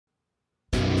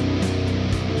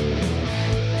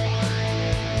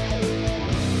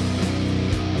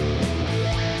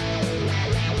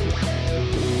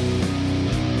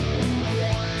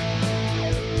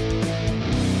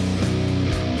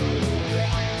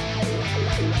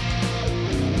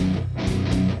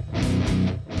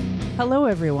Hello,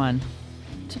 everyone.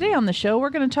 Today on the show,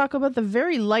 we're going to talk about the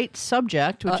very light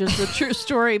subject, which is the true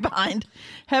story behind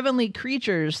Heavenly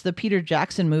Creatures, the Peter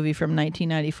Jackson movie from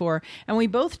 1994. And we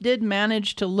both did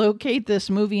manage to locate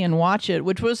this movie and watch it,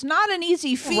 which was not an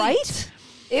easy feat. Right?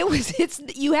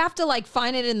 You have to like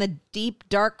find it in the deep,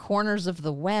 dark corners of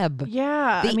the web.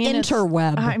 Yeah. The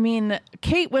interweb.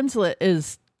 Kate Winslet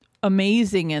is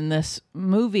amazing in this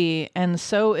movie, and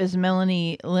so is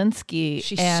Melanie Lynskey.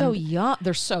 She's so young.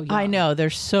 They're so young. I know, they're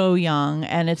so young.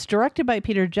 And it's directed by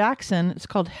Peter Jackson. It's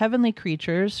called Heavenly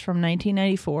Creatures from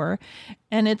 1994.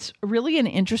 And it's really an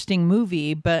interesting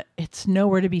movie, but it's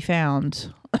nowhere to be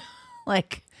found.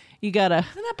 Isn't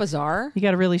that bizarre? You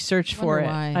gotta really search for it.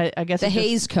 Why. I guess the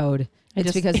Hays Code.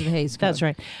 It's because of the Hays Code. That's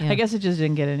right. Yeah. I guess it just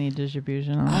didn't get any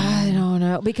distribution. I don't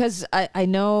know. Because I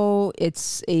know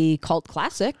it's a cult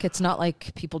classic. It's not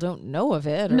like people don't know of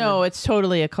it. No, it's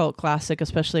totally a cult classic,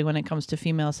 especially when it comes to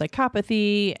female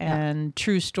psychopathy and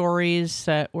true stories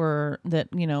that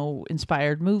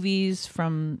inspired movies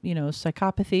from,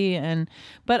 psychopathy.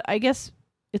 But I guess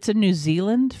it's a New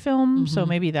Zealand film, so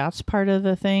maybe that's part of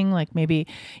the thing. Like maybe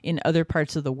in other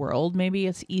parts of the world, maybe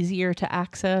it's easier to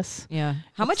access. Yeah.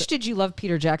 How much did you love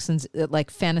Peter Jackson's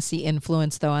fantasy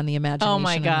influence though on the imagination? Oh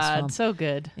my in this God, film? so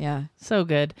good. Yeah, so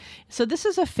good. So this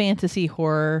is a fantasy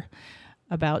horror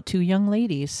about two young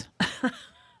ladies.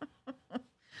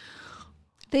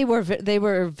 They were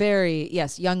very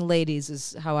young ladies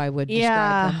is how I would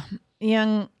describe them.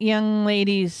 Young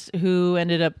ladies who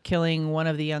ended up killing one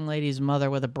of the young ladies'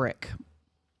 mother with a brick.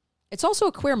 It's also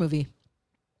a queer movie.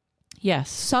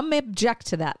 Yes. Some object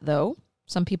to that, though.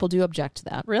 Some people do object to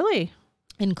that. Really?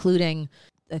 Including,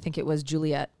 I think it was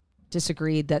Juliet,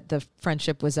 disagreed that the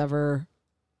friendship was ever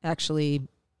actually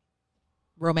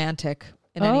romantic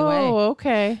in any way. Oh,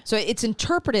 okay. So it's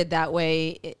interpreted that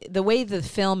way. The way the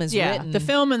film is written. The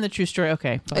film and the true story,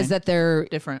 okay, fine. Is that they're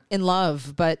different in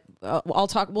love, but we'll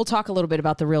talk a little bit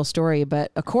about the real story,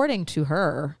 but according to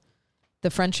her, the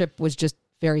friendship was just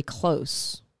very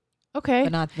close. Okay.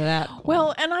 But not that.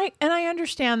 Well, and I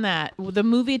understand that. The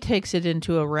movie takes it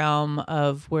into a realm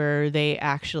of where they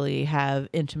actually have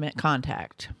intimate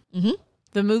contact. Mm-hmm.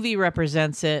 The movie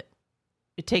represents it.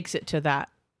 It takes it to that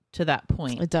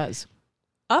point. It does.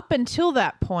 Up until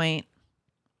that point,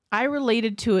 I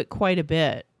related to it quite a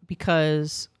bit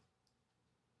because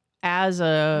I'm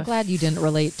glad you didn't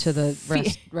relate to the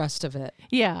rest of it.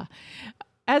 Yeah.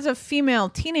 As a female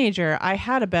teenager, I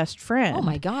had a best friend. Oh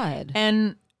my God.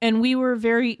 And we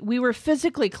were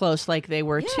physically close like they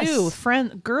were too.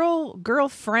 Girl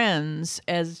friends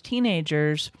as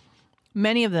teenagers,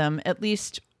 many of them, at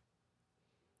least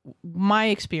my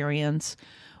experience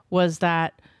was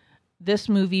that this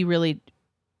movie really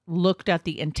looked at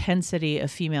the intensity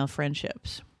of female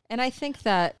friendships. And I think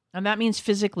that... And that means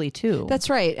physically too. That's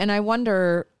right. And I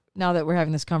wonder, now that we're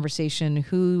having this conversation,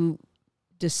 who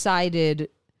decided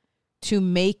to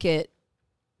make it,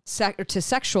 to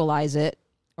sexualize it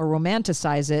or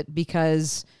romanticize it,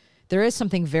 because there is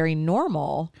something very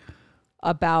normal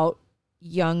about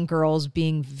young girls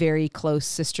being very close,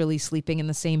 sisterly, sleeping in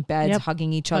the same beds,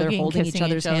 hugging each other, holding each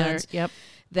other's hands. Yep.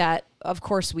 That, of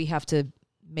course, we have to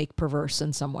make perverse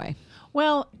in some way.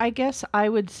 Well, I guess I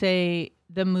would say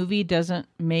the movie doesn't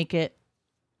make it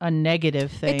a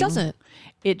negative thing. It doesn't.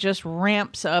 It just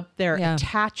ramps up their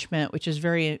attachment, which is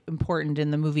very important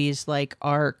in the movie's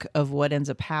arc of what ends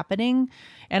up happening.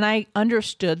 And I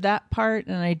understood that part,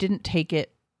 and I didn't take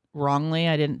it wrongly.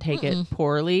 I didn't take it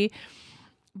poorly.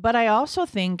 But I also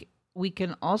think we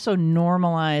can also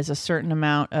normalize a certain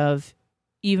amount of,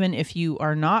 even if you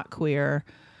are not queer,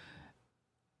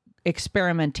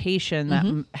 experimentation that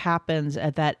happens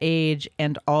at that age.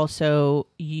 And also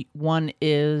one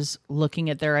is looking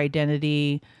at their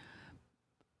identity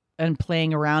and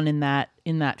playing around in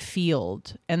that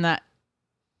field. And that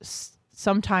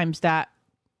sometimes that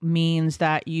means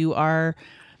that you are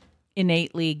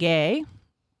innately gay,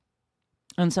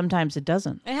 and sometimes it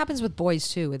doesn't. It happens with boys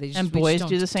too. Boys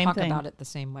do the same talk thing about it the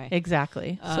same way.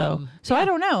 Exactly. So I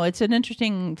don't know. It's an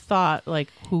interesting thought.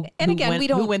 Who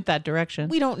went that direction?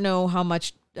 We don't know how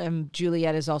much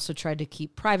Juliet has also tried to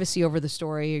keep privacy over the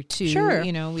story too. Sure.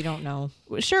 We don't know.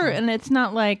 Sure, and it's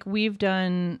not like we've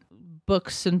done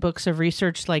books and books of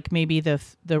research like maybe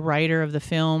the writer of the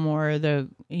film or the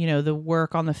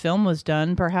work on the film was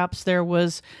done. Perhaps there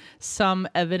was some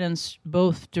evidence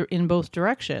in both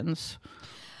directions.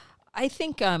 I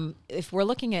think if we're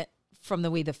looking at from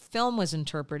the way the film was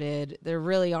interpreted, there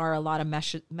really are a lot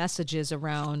of messages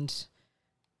around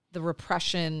the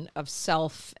repression of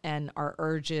self and our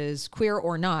urges, queer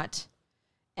or not,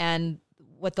 and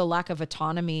what the lack of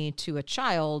autonomy to a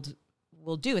child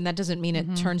will do. And that doesn't mean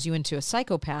it turns you into a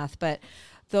psychopath, but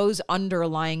those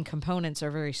underlying components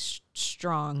are very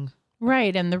strong.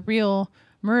 Right. And the real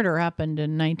murder happened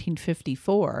in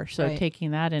 1954. So Right.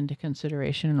 taking that into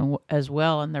consideration as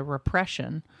well, and the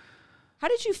repression. How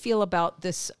did you feel about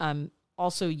this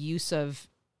also use of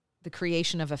the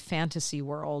creation of a fantasy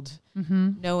world,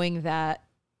 knowing that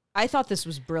I thought this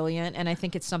was brilliant, and I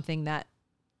think it's something that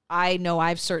I know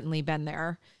I've certainly been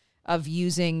there, of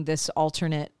using this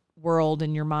alternate world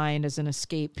in your mind as an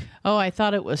escape. Oh, I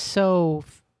thought it was so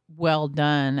well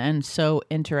done and so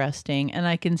interesting. And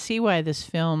I can see why this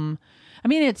film, I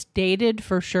mean, it's dated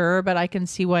for sure, but I can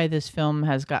see why this film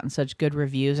has gotten such good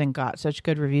reviews and got such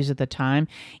good reviews at the time,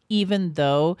 even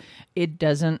though it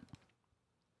doesn't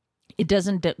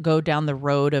go down the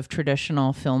road of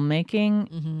traditional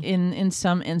filmmaking in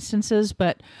some instances.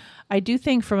 But I do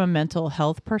think from a mental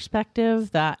health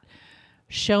perspective that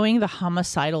showing the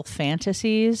homicidal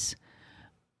fantasies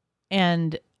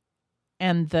and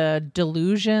the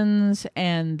delusions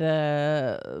and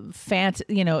the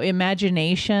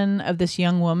imagination of this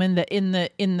young woman, that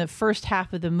in the first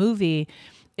half of the movie,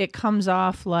 it comes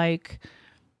off like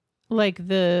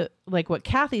what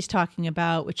Kathy's talking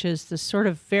about, which is this sort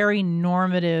of very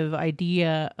normative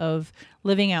idea of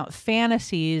living out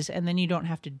fantasies, and then you don't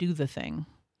have to do the thing.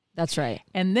 That's right.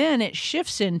 And then it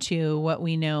shifts into what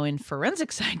we know in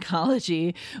forensic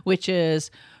psychology, which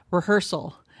is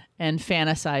rehearsal and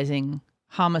fantasizing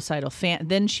homicidal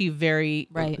then she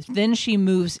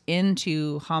moves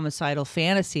into homicidal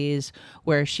fantasies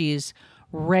where she's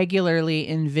regularly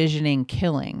envisioning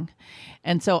killing.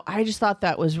 And so I just thought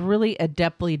that was really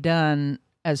adeptly done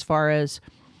as far as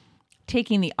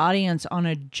taking the audience on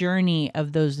a journey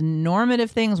of those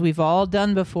normative things we've all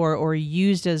done before or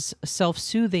used as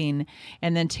self-soothing,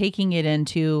 and then taking it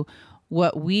into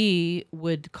what we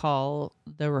would call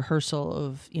the rehearsal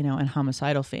of, and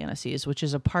homicidal fantasies, which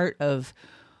is a part of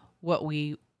what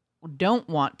we don't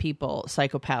want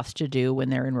psychopaths to do when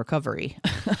they're in recovery.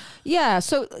 Yeah.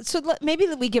 So maybe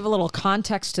we give a little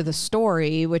context to the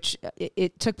story, which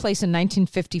it took place in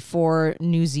 1954,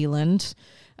 New Zealand.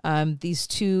 These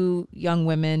two young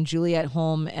women, Juliette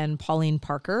Holm and Pauline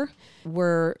Parker,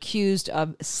 were accused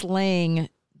of slaying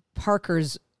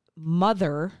Parker's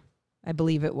mother, I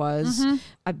believe it was.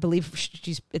 I believe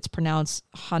it's pronounced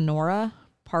Honora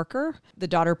Parker, the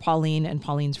daughter Pauline, and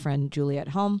Pauline's friend Juliette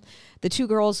Holm. The two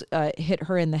girls hit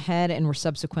her in the head and were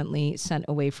subsequently sent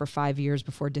away for 5 years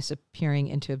before disappearing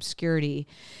into obscurity.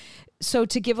 So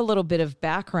to give a little bit of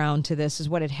background to this, is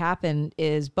what had happened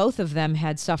is both of them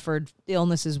had suffered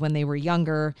illnesses when they were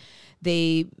younger.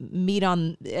 They meet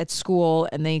at school,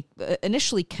 and they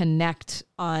initially connect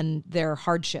on their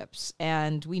hardships.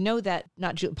 And we know that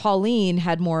Pauline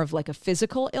had more of like a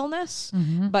physical illness,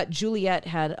 but Juliette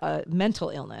had a mental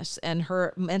illness, and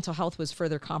her mental health was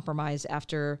further compromised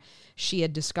after she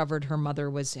had discovered her mother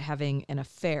was having an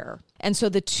affair. And so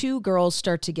the two girls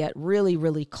start to get really,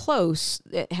 really close,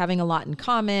 having a lot in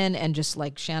common, and just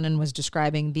like Shannon was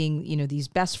describing, being, these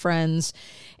best friends,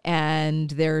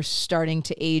 and they're starting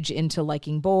to age into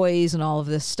liking boys and all of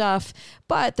this stuff.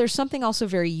 But there's something also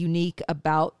very unique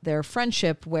about their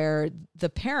friendship, where the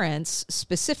parents,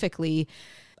 specifically,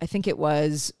 I think it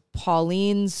was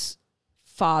Pauline's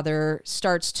father,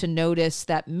 starts to notice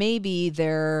that maybe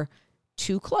they're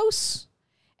too close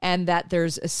and that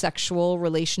there's a sexual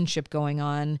relationship going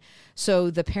on.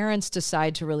 So the parents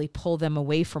decide to really pull them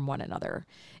away from one another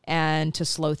and to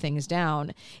slow things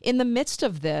down. In the midst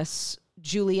of this,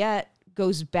 Juliette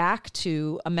goes back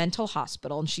to a mental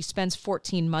hospital, and she spends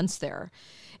 14 months there.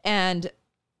 And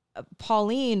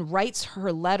Pauline writes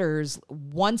her letters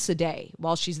once a day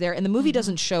while she's there. And the movie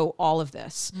doesn't show all of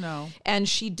this. No. And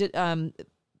she did.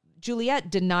 Juliette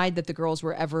denied that the girls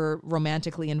were ever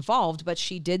romantically involved, but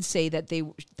she did say that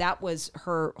that was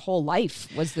her whole life,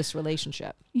 was this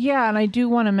relationship. Yeah, and I do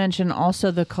want to mention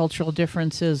also the cultural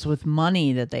differences with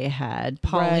money that they had.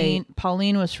 Pauline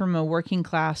was from a working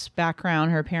class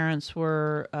background. Her parents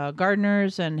were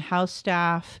gardeners and house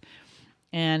staff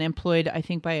and employed, I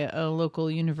think, by a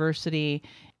local university.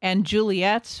 And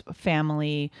Juliette's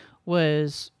family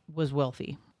was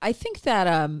wealthy. I think that...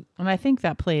 and I think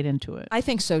that played into it. I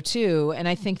think so, too. And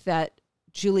I think that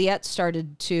Juliette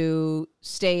started to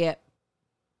stay at...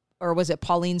 Or was it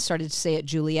Pauline started to stay at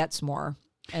Juliette's more?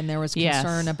 And there was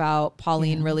concern about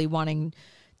Pauline really wanting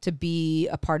to be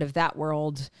a part of that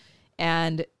world.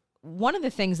 And one of the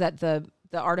things that the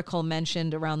article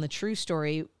mentioned around the true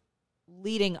story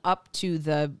leading up to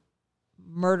the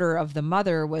murder of the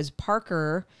mother was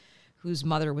Parker, whose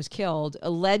mother was killed,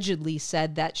 allegedly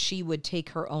said that she would take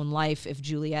her own life if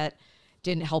Juliette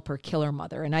didn't help her kill her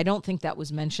mother. And I don't think that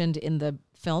was mentioned in the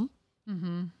film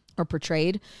or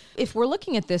portrayed. If we're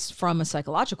looking at this from a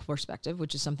psychological perspective,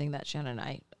 which is something that Shannon and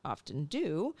I often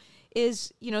do,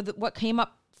 is, what came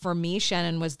up for me,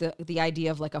 Shannon, was the idea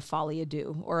of like a folie à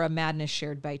deux, or a madness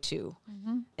shared by two.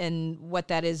 And what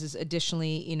that is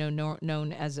additionally,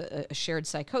 known as a shared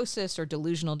psychosis or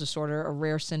delusional disorder, a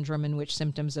rare syndrome in which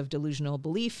symptoms of delusional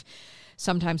belief,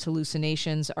 sometimes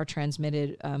hallucinations, are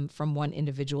transmitted from one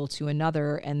individual to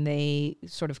another, and they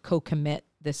sort of co-commit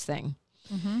this thing.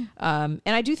 And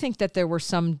I do think that there were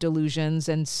some delusions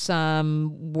and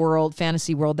some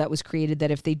fantasy world that was created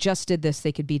that if they just did this,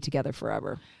 they could be together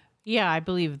forever. Yeah, I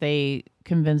believe they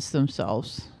convinced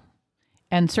themselves.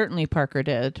 And certainly Parker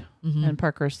did. And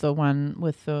Parker's the one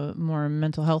with the more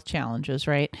mental health challenges,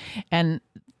 right? And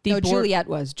Juliet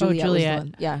was. Juliet was the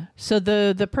one. Yeah. So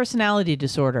the personality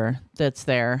disorder that's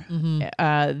there,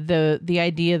 the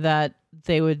idea that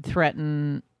they would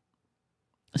threaten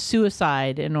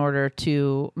suicide in order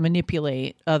to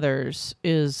manipulate others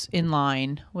is in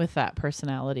line with that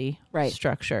personality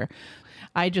structure.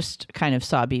 I just kind of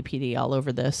saw BPD all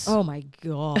over this. Oh my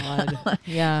God.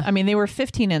 Yeah. I mean, they were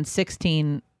 15 and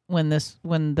 16 when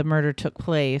the murder took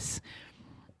place,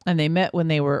 and they met when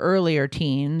they were earlier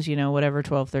teens,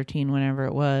 12, 13, whenever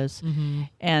it was.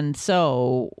 And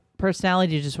so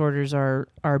personality disorders are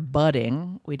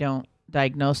budding. We don't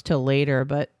diagnose till later,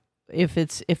 but if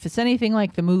it's anything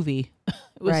like the movie,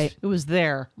 it was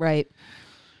there. Right.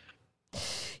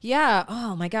 Yeah.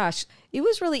 Oh my gosh. It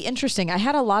was really interesting. I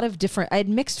had I had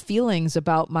mixed feelings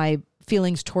about my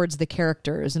feelings towards the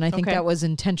characters. And I think that was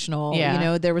intentional.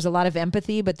 Yeah. There was a lot of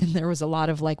empathy, but then there was a lot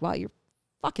of like, wow, you're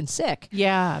fucking sick.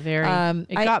 Yeah, very.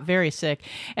 It got very sick.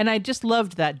 And I just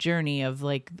loved that journey of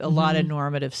like a lot of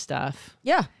normative stuff.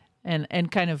 Yeah. And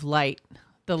kind of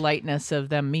the lightness of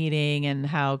them meeting, and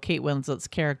how Kate Winslet's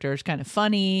character is kind of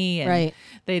funny, and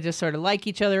they just sort of like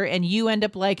each other, and you end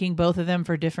up liking both of them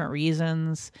for different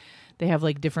reasons. They have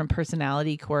like different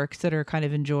personality quirks that are kind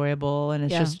of enjoyable, and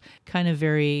it's just kind of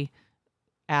very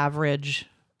average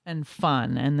and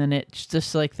fun. And then it's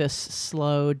just like this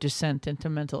slow descent into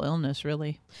mental illness,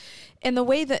 really. And the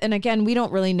way that, and again, we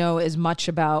don't really know as much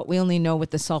about, we only know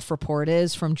what the self-report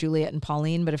is from Juliet and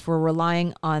Pauline, but if we're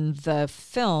relying on the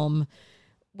film,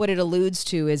 what it alludes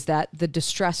to is that the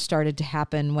distress started to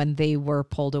happen when they were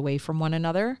pulled away from one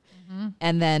another.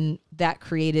 And then that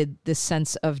created this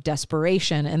sense of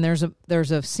desperation. And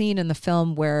there's a scene in the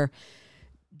film where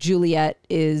Juliet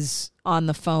is on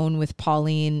the phone with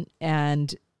Pauline,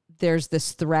 and there's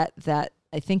this threat that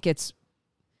I think is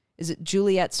it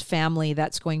Juliet's family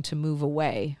that's going to move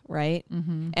away, right?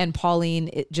 And Pauline,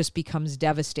 it just becomes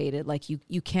devastated. Like,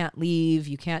 you can't leave,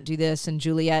 you can't do this. And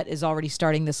Juliet is already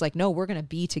starting this like, no, we're going to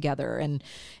be together. And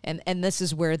this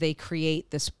is where they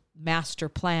create this master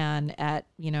plan at,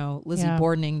 Lizzie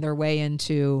Bordening their way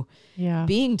into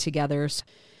being together.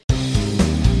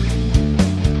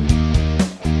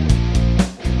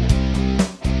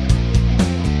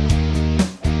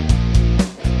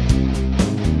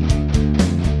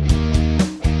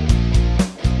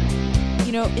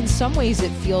 In some ways it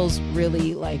feels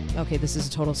really like, okay, this is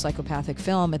a total psychopathic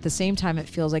film. At the same time, it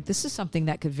feels like this is something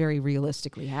that could very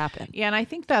realistically happen. Yeah, and I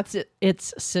think that's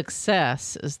its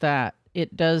success, is that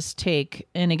it does take,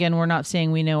 and again, we're not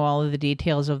saying we know all of the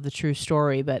details of the true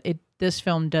story, but this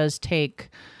film does take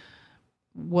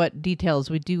what details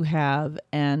we do have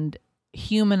and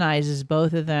humanizes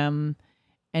both of them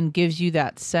and gives you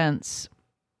that sense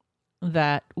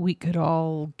that we could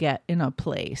all get in a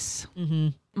place.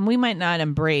 We might not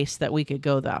embrace that we could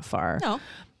go that far. No.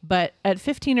 But at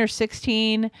 15 or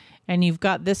 16, and you've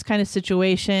got this kind of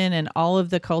situation and all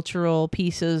of the cultural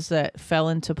pieces that fell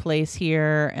into place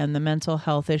here and the mental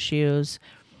health issues,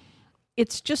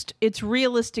 it's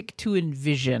realistic to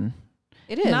envision.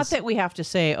 It is. Not that we have to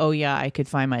say, oh yeah, I could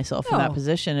find myself in that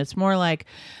position. It's more like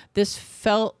this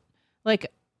felt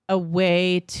like a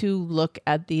way to look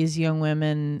at these young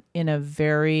women in a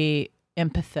very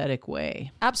empathetic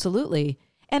way. Absolutely.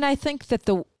 And I think that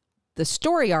the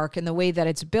story arc and the way that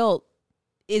it's built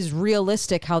is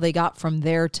realistic, how they got from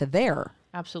there to there.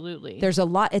 Absolutely. There's a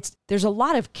lot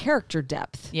of character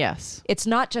depth. Yes. It's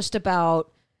not just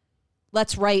about,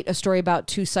 let's write a story about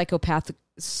two psychopathic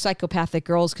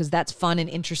girls because that's fun and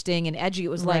interesting and edgy. It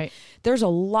was like, there's a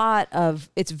lot of,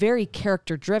 it's very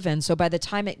character driven. So by the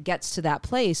time it gets to that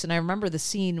place, and I remember the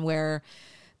scene where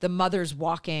the mother's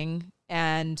walking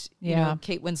and,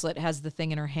 Kate Winslet has the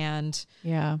thing in her hand.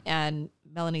 Yeah. And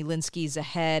Melanie Linsky's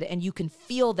ahead, and you can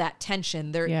feel that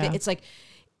tension there. It's like,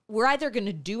 we're either going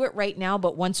to do it right now,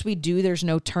 but once we do, there's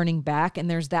no turning back. And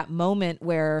there's that moment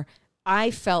where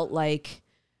I felt like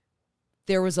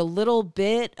there was a little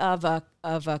bit of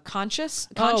a conscience.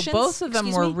 Both of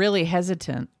them were really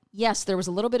hesitant. Yes, there was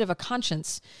a little bit of a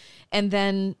conscience, and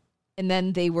then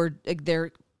they were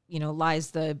there.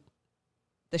 Lies the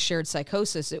shared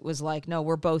psychosis. It was like, no,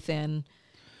 we're both in,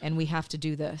 and we have to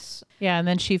do this. Yeah, and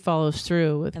then she follows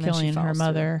through with killing her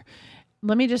mother.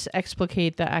 Let me just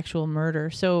explicate the actual murder.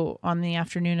 So on the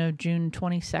afternoon of June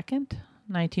 22nd,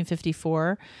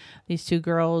 1954, these two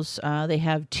girls, they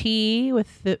have tea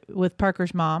with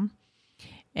Parker's mom,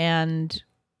 and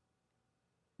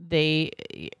the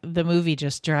movie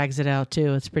just drags it out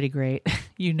too. It's pretty great.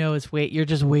 You're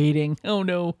just waiting. Oh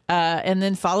no. And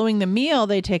then following the meal,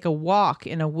 they take a walk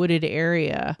in a wooded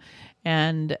area,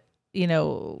 and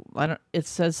it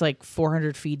says like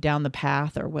 400 feet down the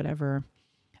path or whatever.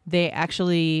 They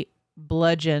actually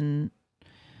bludgeon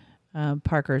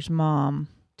Parker's mom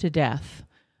to death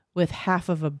with half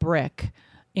of a brick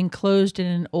enclosed in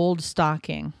an old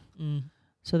stocking. Mm.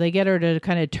 So they get her to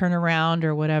kind of turn around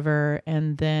or whatever,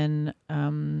 and then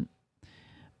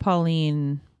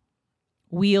Pauline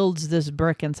wields this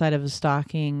brick inside of a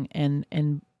stocking, and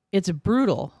it's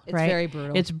brutal, right? It's very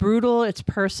brutal. It's brutal, it's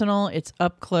personal, it's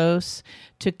up close.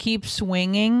 To keep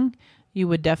swinging, you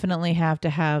would definitely have to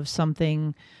have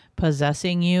something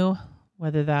possessing you,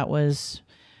 whether that was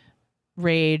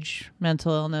rage,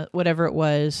 mental illness, whatever it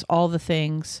was, all the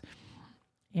things.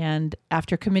 And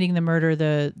after committing the murder,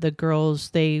 the girls,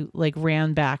 they like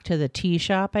ran back to the tea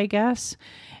shop, I guess,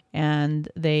 and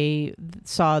they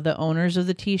saw the owners of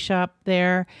the tea shop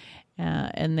there,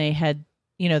 and they had,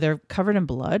 they're covered in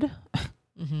blood.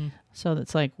 Mm-hmm. So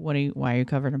it's like, why are you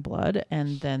covered in blood?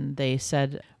 And then they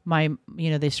said,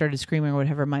 they started screaming or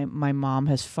whatever. My mom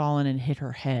has fallen and hit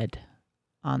her head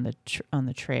on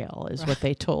the trail, is what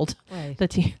they told the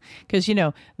tea. Because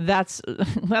that's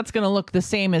going to look the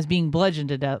same as being bludgeoned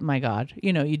to death. My God,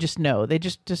 you just know they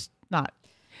just not.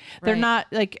 They're not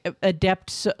like adept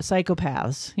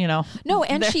psychopaths, No,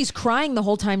 and she's crying the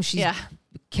whole time she's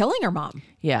killing her mom.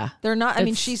 Yeah, they're not. I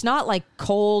mean, she's not like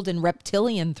cold and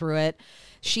reptilian through it.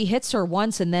 She hits her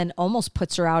once and then almost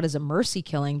puts her out as a mercy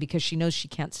killing because she knows she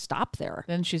can't stop there.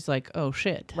 Then she's like, oh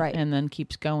shit, right, and then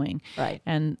keeps going, right,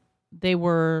 and they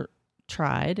were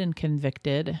tried and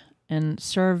convicted and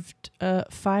served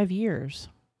 5 years.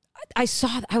 I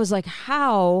saw that. I was like,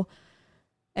 how?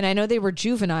 And I know they were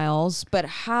juveniles, but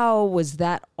how was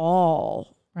that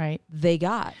all they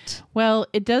got? Well,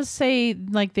 it does say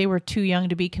like they were too young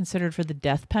to be considered for the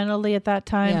death penalty at that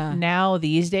time. Yeah. Now,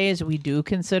 these days, we do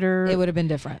consider... It would have been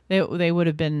different. They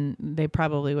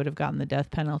probably would have gotten the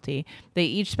death penalty. They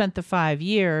each spent the 5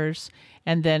 years,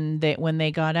 and then when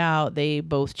they got out, they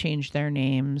both changed their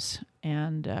names.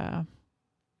 And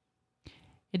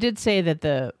it did say that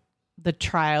the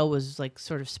trial was like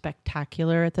sort of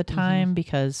spectacular at the time,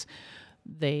 because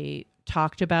they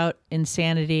talked about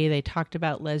insanity, they talked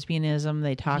about lesbianism,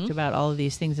 they talked about all of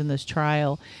these things in this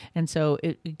trial, and so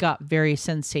it got very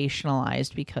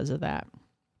sensationalized because of that.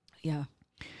 Yeah.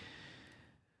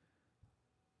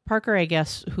 Parker, I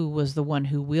guess, who was the one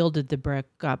who wielded the brick,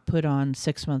 got put on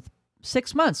 6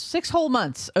 whole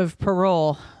months of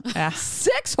parole.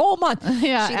 6 whole months.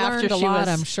 Yeah, she learned a lot,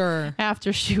 I'm sure.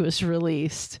 After she was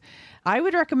released. I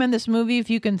would recommend this movie if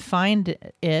you can find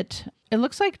it. It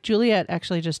looks like Juliet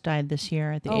actually just died this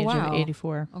year at the age of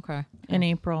 84. Okay. In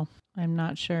April. I'm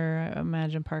not sure. I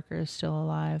imagine Parker is still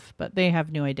alive, but they have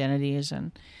new identities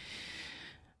and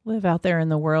live out there in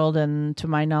the world, and to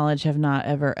my knowledge have not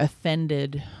ever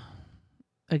offended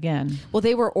again. Well,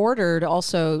 they were ordered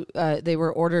also, to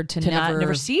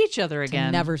never see each other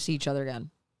again. Never see each other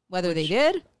again. Whether they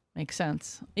did. Makes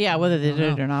sense. Yeah, whether they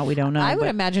did or not, we don't know. I would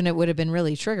imagine it would have been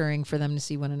really triggering for them to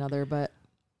see one another, but...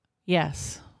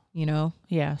 Yes.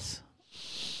 Yes.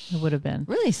 It would have been.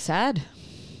 Really sad.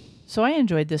 So I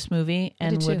enjoyed this movie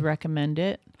and would recommend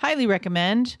it. Highly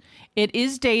recommend. It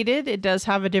is dated. It does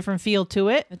have a different feel to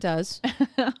it. It does.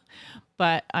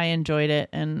 But I enjoyed it,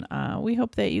 and we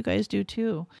hope that you guys do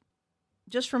too.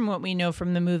 Just from what we know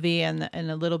from the movie and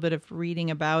a little bit of reading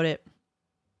about it,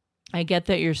 I get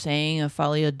that you're saying a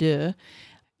folie à deux,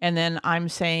 and then I'm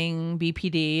saying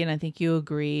BPD, and I think you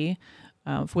agree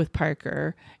with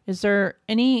Parker. Is there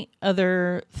any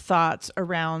other thoughts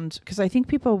around, because I think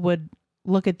people would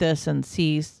look at this and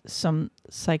see some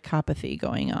psychopathy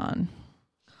going on?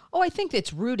 Oh, I think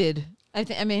it's rooted. I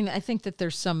think that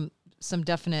there's some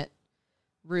definite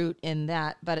root in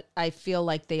that, but I feel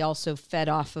like they also fed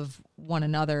off of one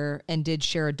another and did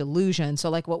share a delusion. So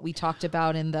like what we talked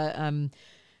about in the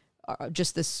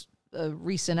just this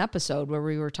recent episode where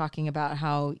we were talking about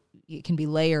how it can be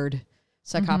layered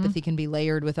Psychopathy can be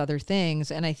layered with other things.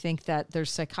 And I think that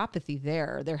there's psychopathy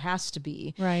there. There has to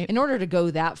be. Right. In order to go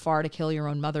that far to kill your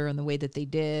own mother in the way that they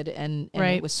did. And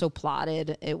it was so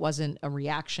plotted. It wasn't a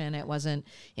reaction. It wasn't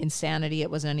insanity.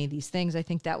 It wasn't any of these things. I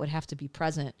think that would have to be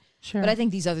present. Sure. But I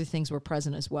think these other things were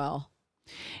present as well.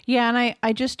 Yeah. And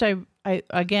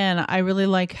I really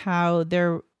like how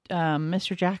Peter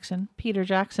Jackson,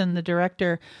 the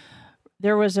director,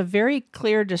 there was a very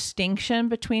clear distinction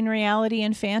between reality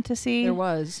and fantasy. There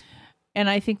was. And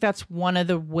I think that's one of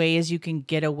the ways you can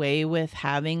get away with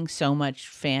having so much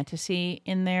fantasy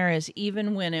in there, is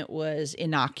even when it was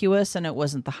innocuous and it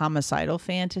wasn't the homicidal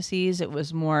fantasies, it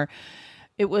was more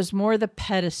the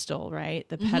pedestal, right?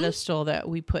 The pedestal that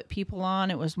we put people on.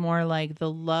 It was more like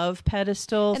the love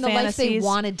pedestal and the fantasies. life they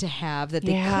wanted to have that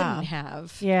they couldn't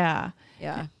have. Yeah.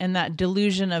 Yeah. And that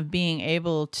delusion of being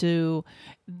able to,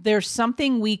 there's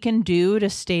something we can do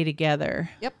to stay together.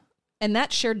 Yep. And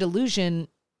that shared delusion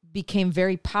became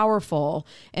very powerful.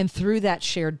 And through that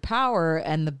shared power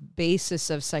and the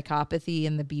basis of psychopathy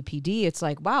and the BPD, it's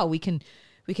like, wow, we can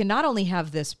not only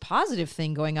have this positive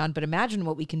thing going on, but imagine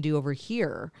what we can do over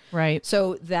here. Right.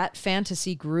 So that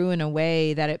fantasy grew in a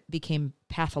way that it became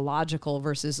pathological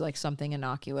versus like something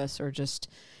innocuous, or just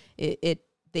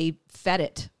they fed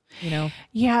it.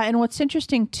 Yeah. And what's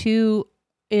interesting too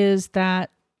is that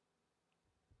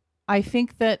I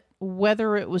think that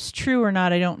whether it was true or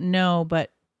not, I don't know,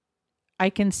 but I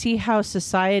can see how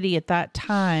society at that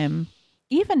time,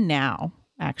 even now,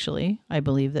 actually, I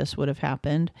believe this would have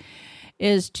happened,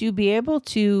 is to be able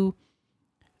to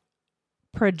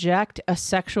project a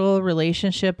sexual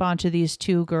relationship onto these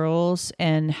two girls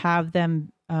and have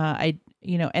them,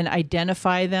 and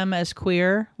identify them as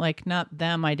queer, like not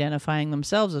them identifying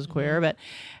themselves as queer, but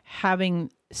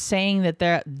saying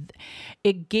that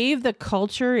it gave the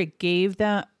culture, it gave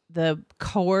the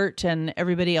court and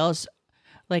everybody else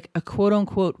like a quote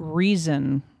unquote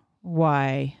reason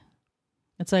why.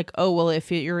 It's like, oh, well,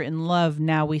 if you're in love,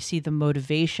 now we see the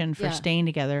motivation for staying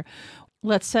together.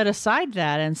 Let's set aside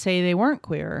that and say they weren't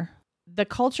queer. The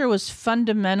culture was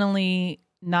fundamentally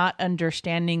not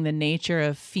understanding the nature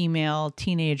of female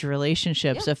teenage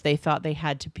relationships if they thought they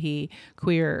had to be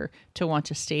queer to want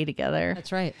to stay together.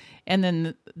 That's right. And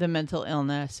then the mental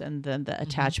illness and then the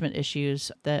attachment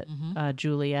issues that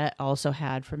Juliet also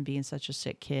had from being such a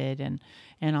sick kid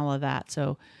and all of that.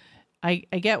 So I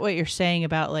get what you're saying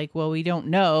about like, well, we don't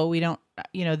know.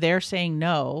 They're saying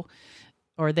no.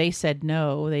 Or they said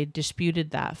no, they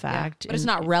disputed that fact. But it's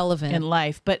not relevant in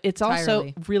life. But it's entirely.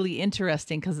 also really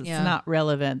interesting because it's not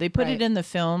relevant. They put it in the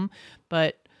film,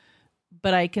 but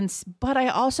I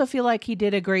also feel like he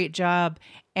did a great job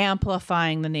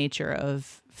amplifying the nature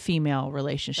of female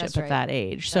relationship at that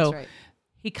age. So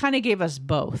he kind of gave us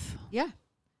both. Yeah.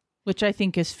 Which I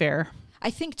think is fair.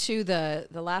 I think too, the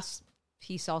last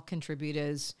piece I'll contribute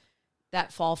is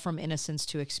that fall from innocence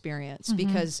to experience,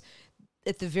 because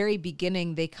at the very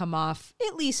beginning, they come off,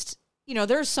 at least,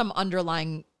 there's some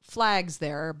underlying flags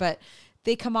there, but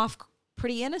they come off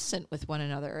pretty innocent with one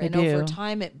another. And over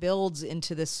time, it builds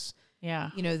into this,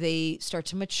 they start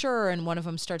to mature, and one of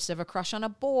them starts to have a crush on a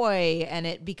boy, and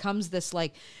it becomes this,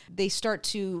 like, they start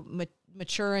to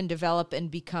mature and develop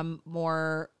and become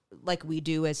more like we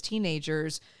do as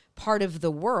teenagers, part of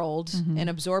the world and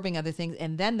absorbing other things.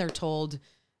 And then they're told,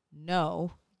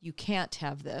 no, you can't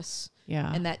have this. Yeah.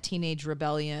 And that teenage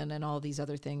rebellion and all these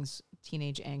other things,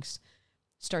 teenage angst,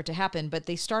 start to happen. But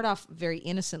they start off very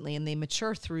innocently and they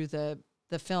mature through the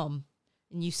film.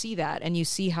 And you see that, and you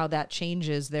see how that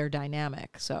changes their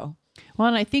dynamic. So, well,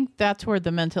 and I think that's where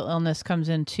the mental illness comes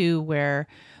in too, where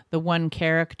the one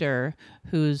character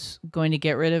who's going to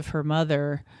get rid of her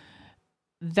mother,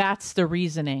 that's the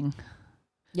reasoning.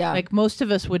 Yeah. Like most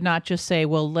of us would not just say,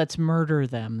 well, let's murder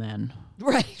them then.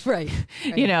 Right. Like,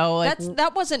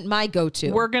 that wasn't my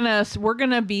go-to. We're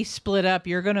gonna be split up.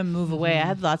 You're gonna move away. I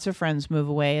had lots of friends move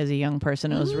away as a young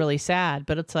person. It was really sad,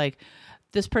 but it's like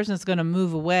this person's gonna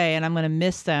move away, and I'm gonna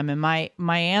miss them. And my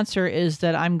answer is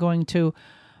that I'm going to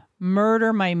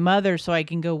murder my mother so I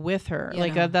can go with her.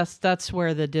 That's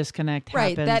where the disconnect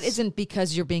happens. Right. That isn't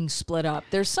because you're being split up.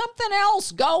 There's something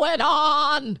else going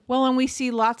on. Well, and we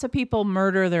see lots of people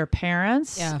murder their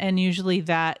parents, and usually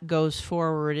that goes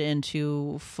forward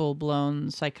into full-blown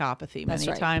psychopathy many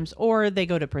times, or they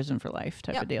go to prison for life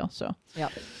type of deal. So,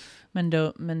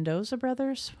 Mendoza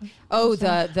brothers. Oh,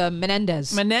 the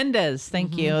Menendez.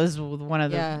 Thank you. This is one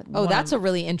of the. Yeah. Oh, that's a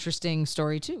really interesting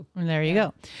story too. And there you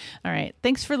go. All right.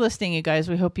 Thanks for listening, you guys.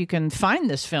 We hope you can find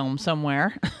this film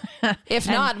somewhere. If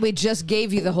not, we just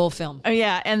gave you the whole film.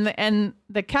 Yeah, and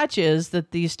the catch is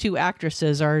that these two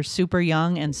actresses are super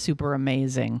young and super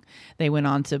amazing. They went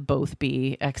on to both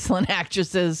be excellent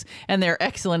actresses, and they're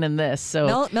excellent in this.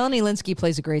 So Melanie Lynskey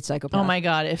plays a great psychopath. Oh my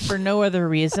God! If for no other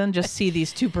reason, just see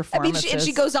these two performances. and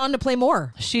she goes on to play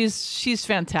more. She's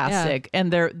fantastic,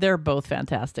 and they're both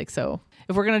fantastic. So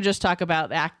if we're gonna just talk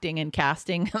about acting and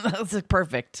casting, that's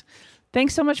perfect.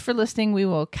 Thanks so much for listening. We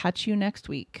will catch you next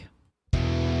week.